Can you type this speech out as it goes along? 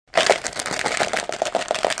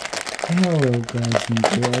Hello guys and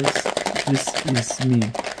girls, this is me,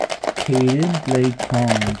 Caden Blake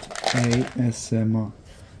Pond, ASMR.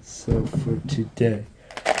 So for today,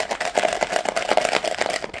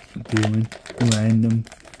 doing random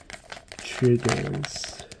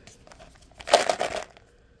triggers.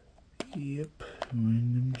 Yep,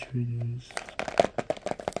 random triggers.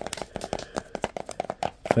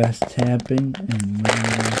 Fast tapping and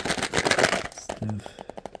random stuff.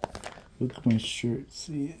 Look at my shirt,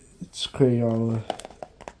 see, it's Crayola.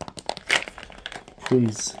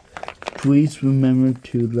 Please remember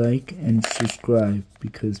to like and subscribe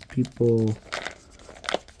because people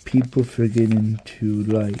forgetting to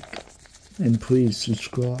like, and please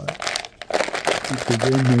subscribe because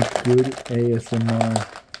they make good ASMR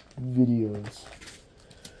videos.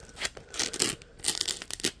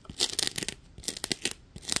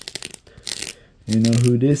 You know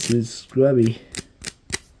who this is? Scrubby.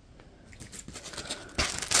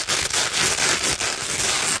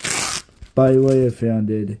 By the way, I found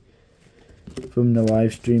it from the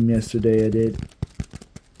live stream yesterday I did.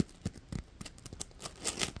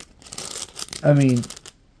 I mean,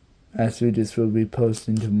 actually this will be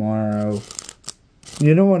posting tomorrow.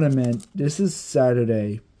 You know what I meant. This is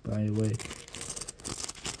Saturday, by the way.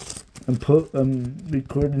 I'm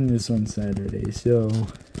recording this on Saturday, so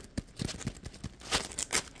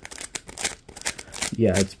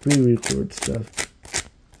yeah, it's pre-record stuff.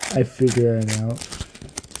 I figure it out.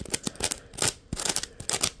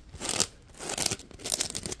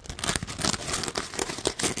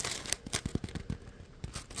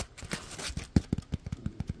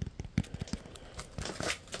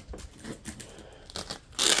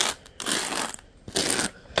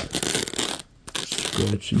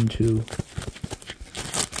 Scratching too.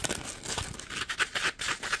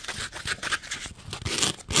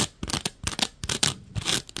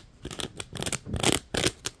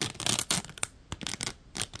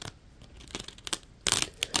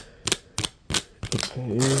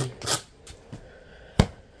 Okay.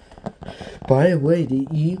 By the way, the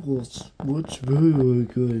Eagles looks really, really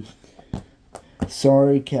good.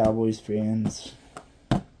 Sorry, Cowboys fans.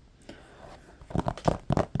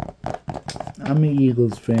 I'm an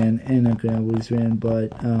Eagles fan and a Cowboys fan,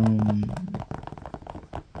 but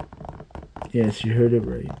yes, you heard it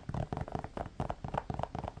right.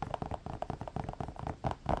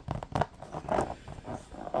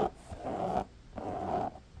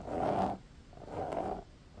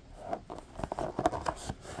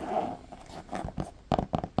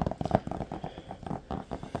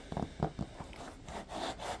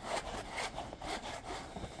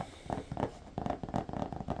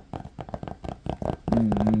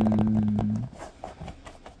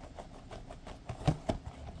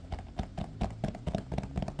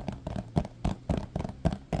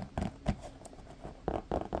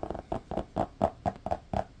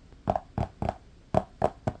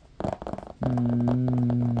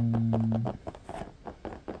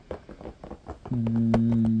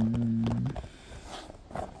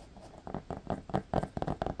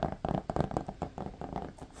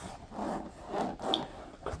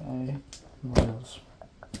 Okay, what else?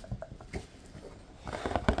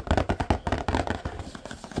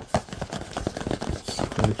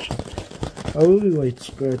 Scratching. I really like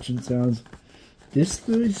scratching sounds. This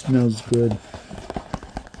really smells good.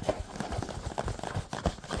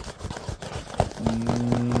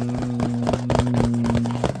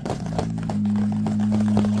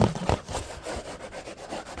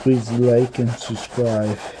 Please like and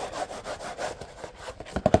subscribe.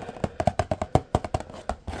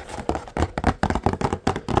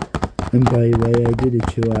 And by the way, I did a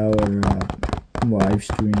 2-hour live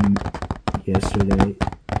stream yesterday.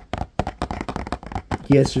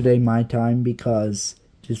 Yesterday my time, because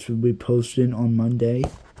this will be posted on Monday.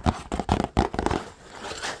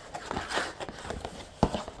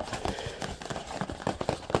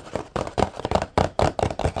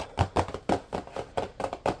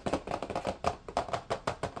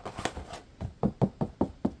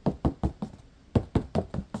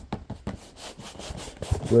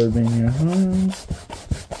 Rubbing your arms,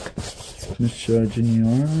 massaging your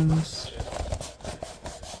arms.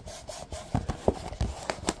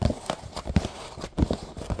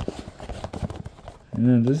 And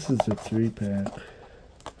then this is a 3-pack.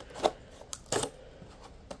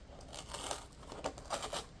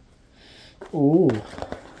 Oh.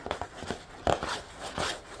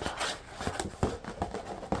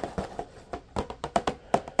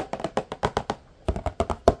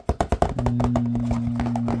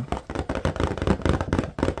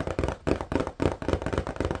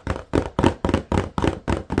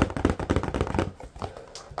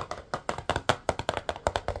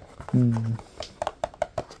 Hmm.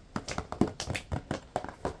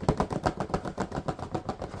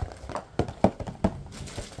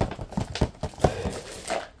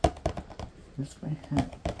 Where's my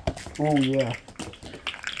hat? Oh yeah.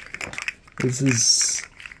 This is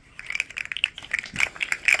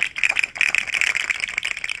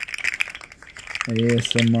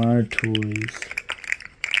ASMR toys.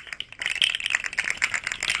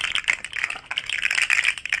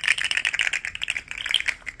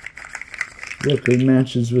 Look, it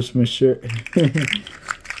matches with my shirt.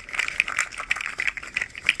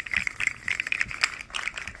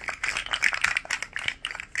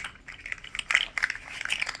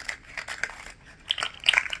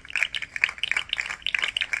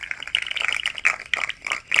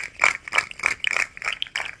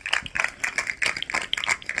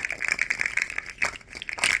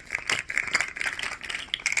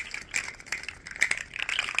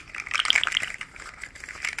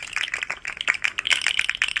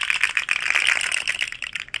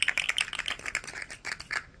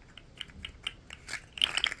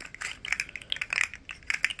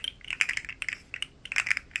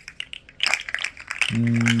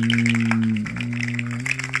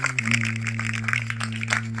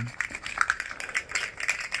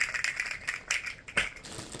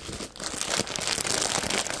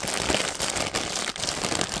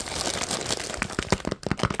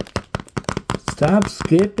 Stop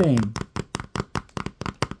skipping.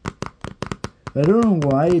 I don't know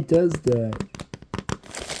why it does that.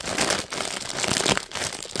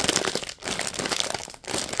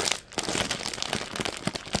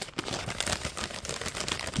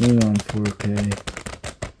 Maybe on 4K.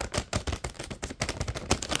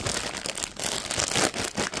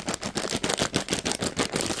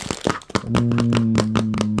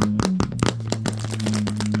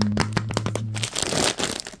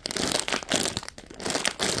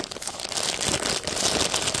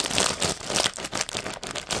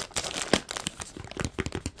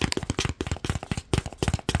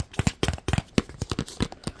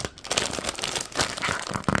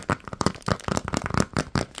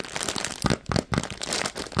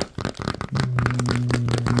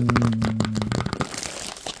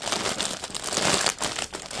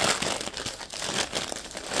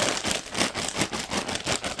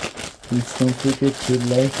 Please don't forget to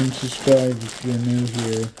like and subscribe if you're new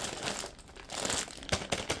here.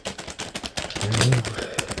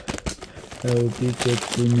 That would be good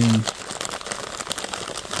for me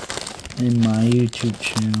and my YouTube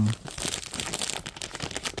channel.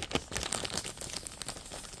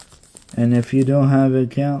 And if you don't have an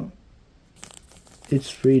account, it's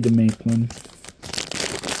free to make one.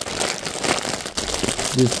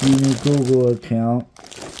 Just use your Google account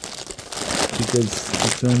because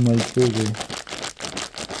it's on my Triggery.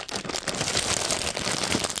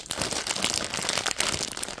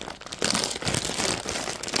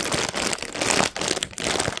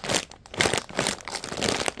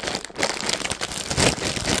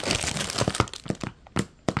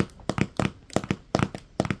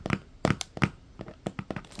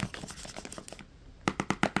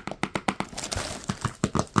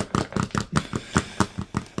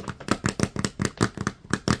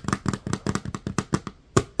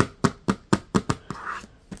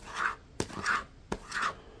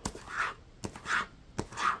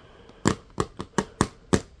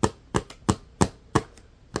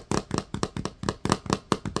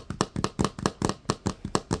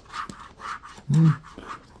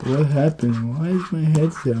 What happened? Why is my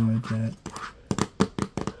head sound like that?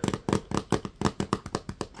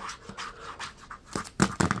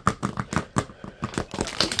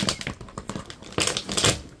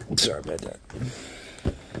 Sorry about that.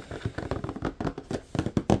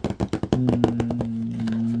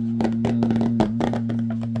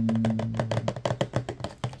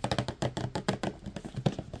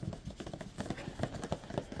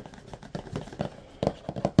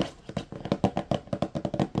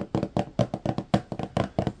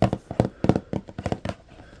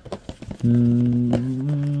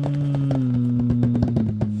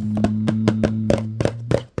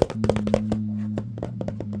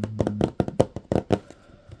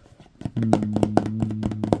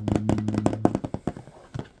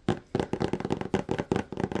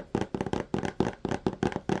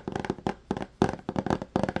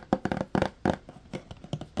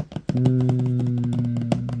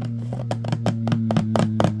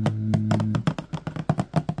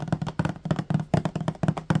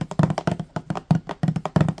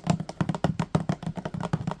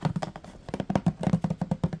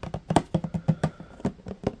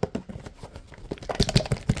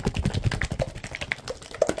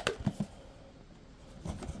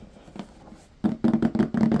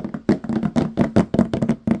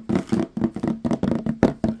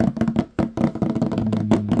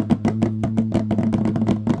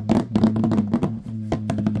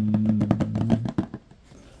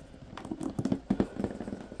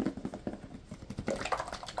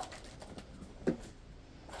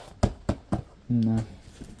 No.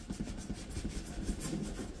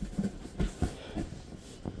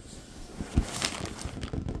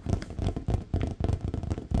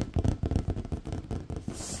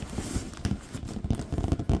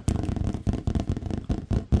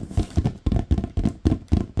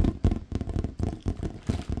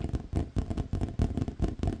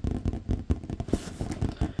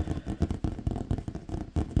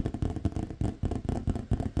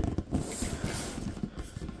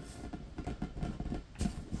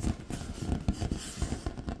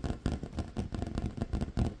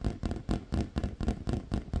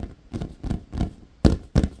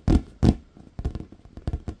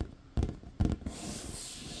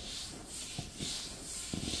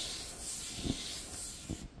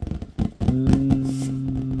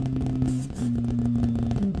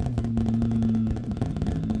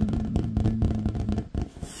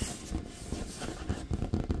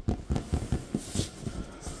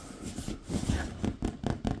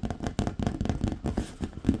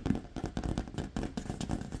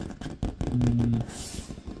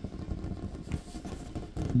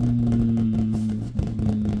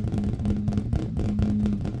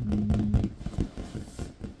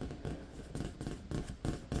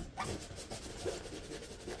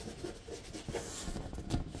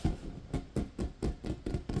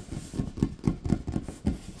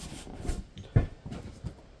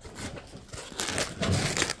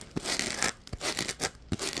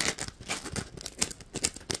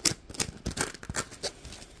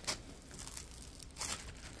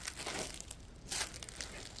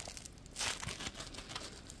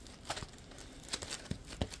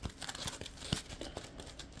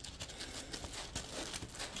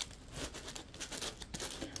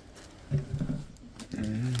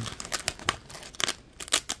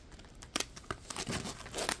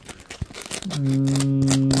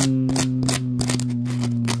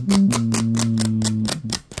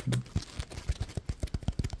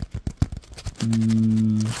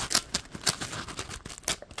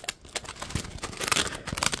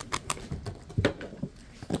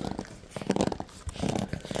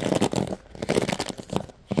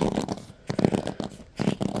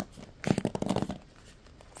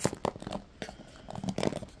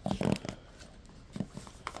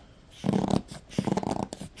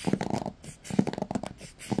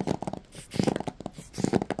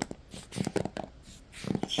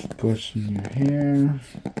 Brushing your hair.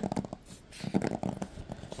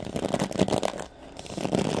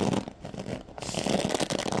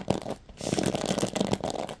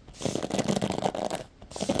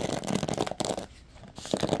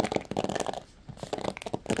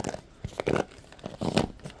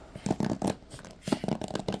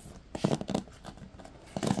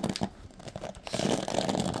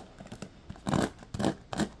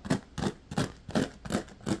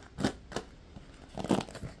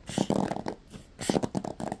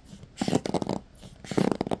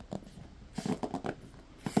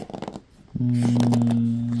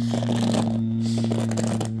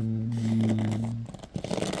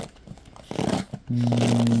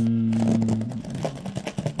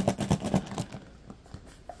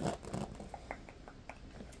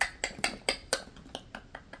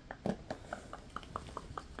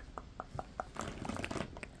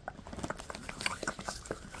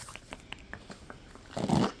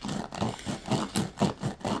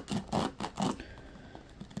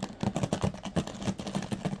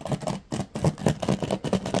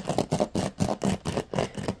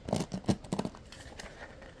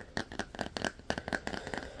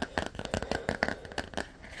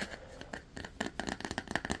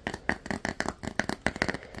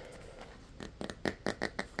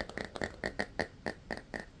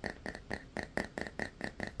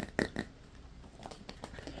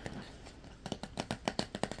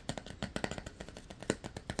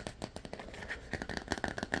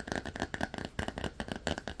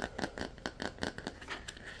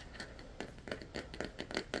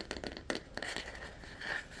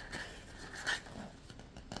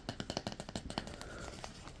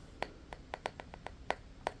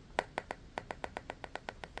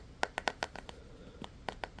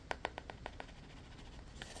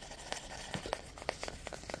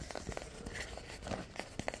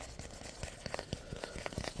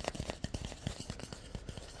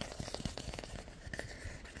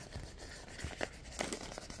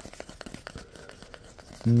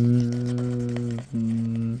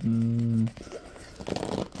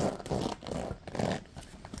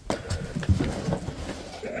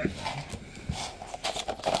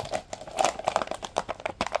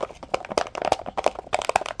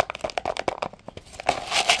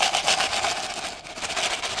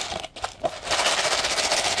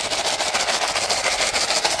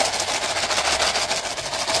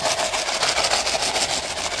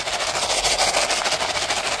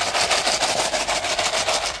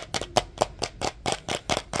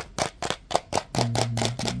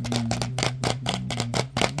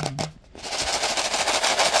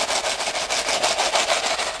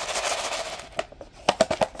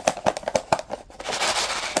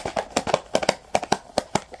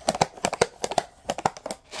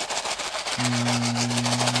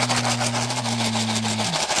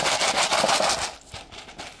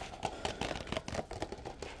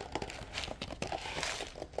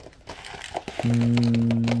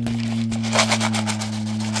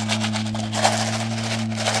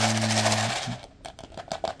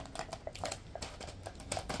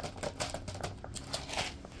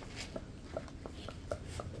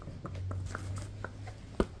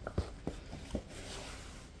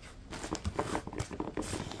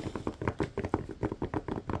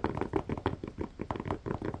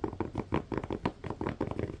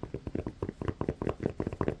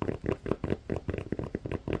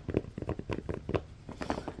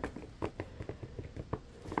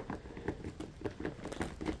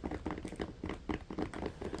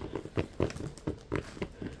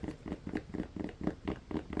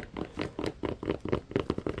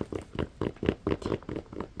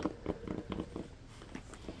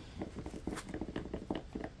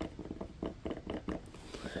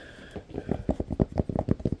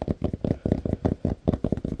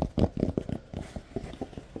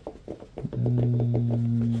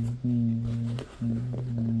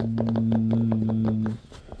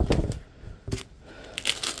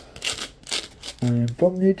 I'm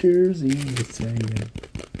from New Jersey. Yes, I am.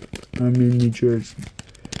 I'm in New Jersey.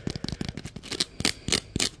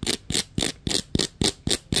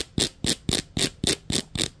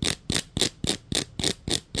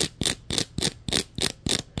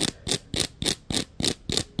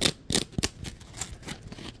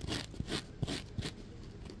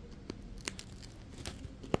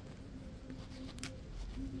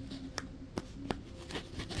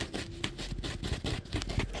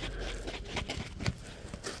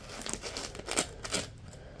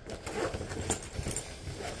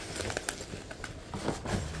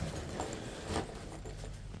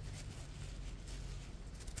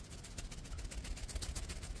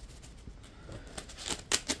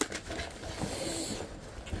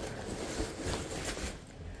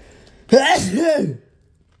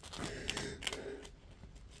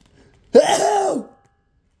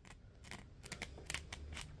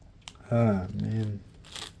 Ah, man.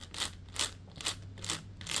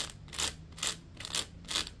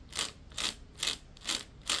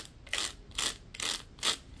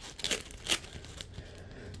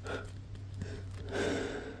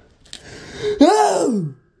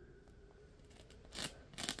 Oh!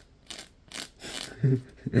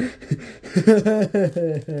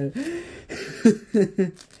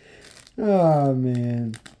 Oh,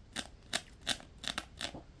 man.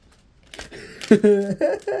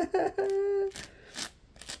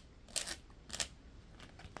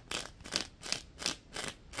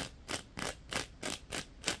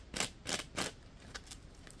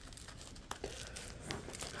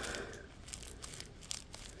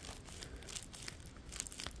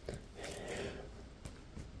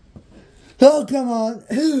 Oh, come on.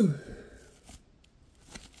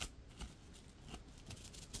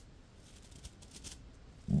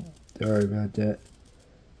 Sorry about that.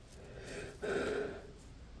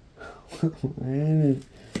 Man.